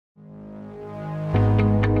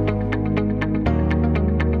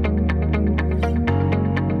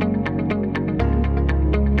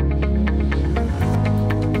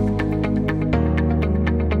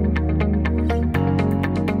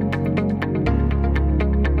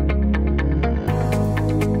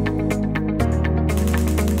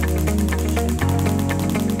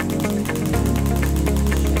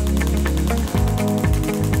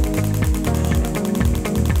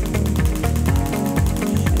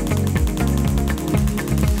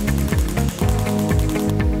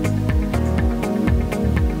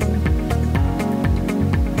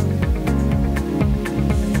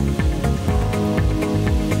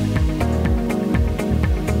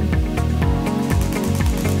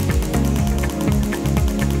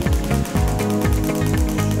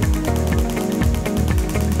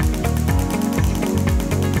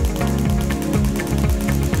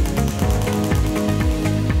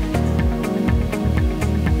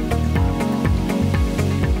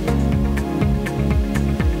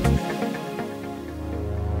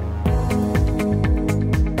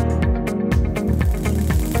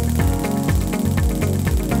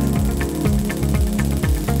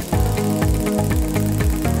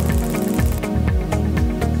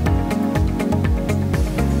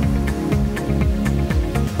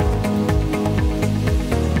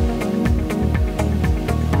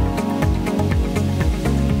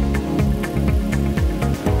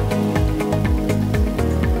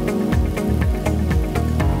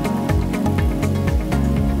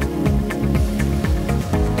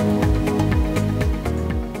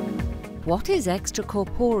What is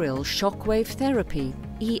extracorporeal shockwave therapy?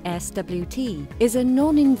 ESWT is a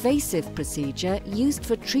non-invasive procedure used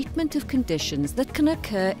for treatment of conditions that can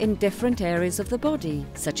occur in different areas of the body,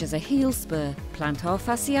 such as a heel spur, plantar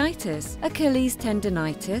fasciitis, Achilles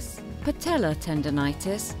tendinitis, patellar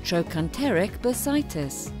tendinitis, trochanteric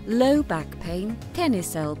bursitis, low back pain,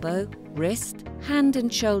 tennis elbow, wrist, hand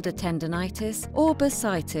and shoulder tendinitis, or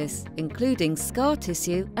bursitis, including scar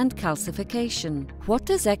tissue and calcification. What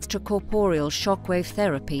does extracorporeal shockwave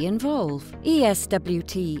therapy involve?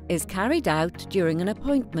 ESWT is carried out during an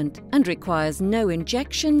appointment and requires no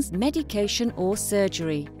injections, medication, or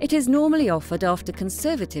surgery. It is normally offered after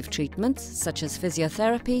conservative treatments such as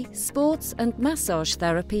physiotherapy, sports, and massage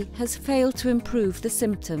therapy has failed to improve the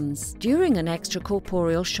symptoms. During an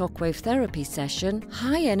extracorporeal shockwave therapy session,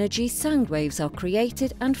 high-energy sound waves are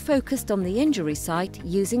created and focused on the injury site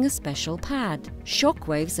using a special pad. Shock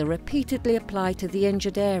waves are repeatedly applied to the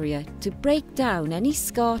injured area to break down any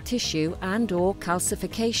scar tissue and/or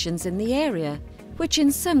calcifications in the area, which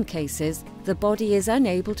in some cases the body is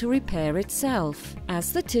unable to repair itself.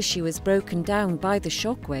 As the tissue is broken down by the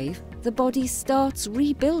shockwave, the body starts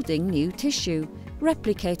rebuilding new tissue,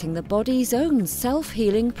 replicating the body's own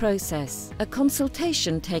self-healing process. A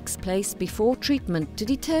consultation takes place before treatment to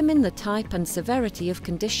determine the type and severity of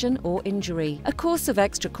condition or injury. A course of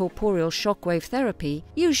extracorporeal shockwave therapy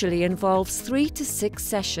usually involves 3 to 6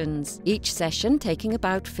 sessions, each session taking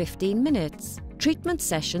about 15 minutes. Treatment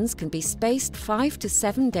sessions can be spaced 5 to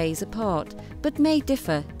 7 days apart, but may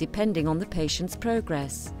differ depending on the patient's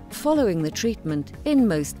progress. Following the treatment, in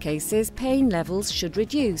most cases, pain levels should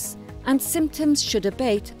reduce, and symptoms should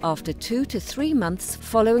abate after 2 to 3 months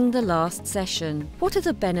following the last session. What are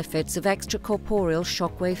the benefits of extracorporeal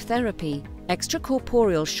shockwave therapy?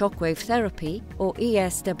 Extracorporeal shockwave therapy, or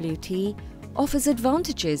ESWT, offers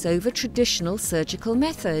advantages over traditional surgical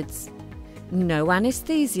methods. No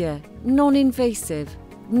anesthesia, non-invasive,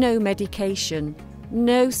 no medication,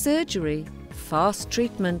 no surgery, fast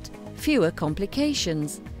treatment, fewer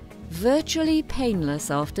complications, virtually painless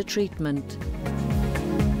after treatment.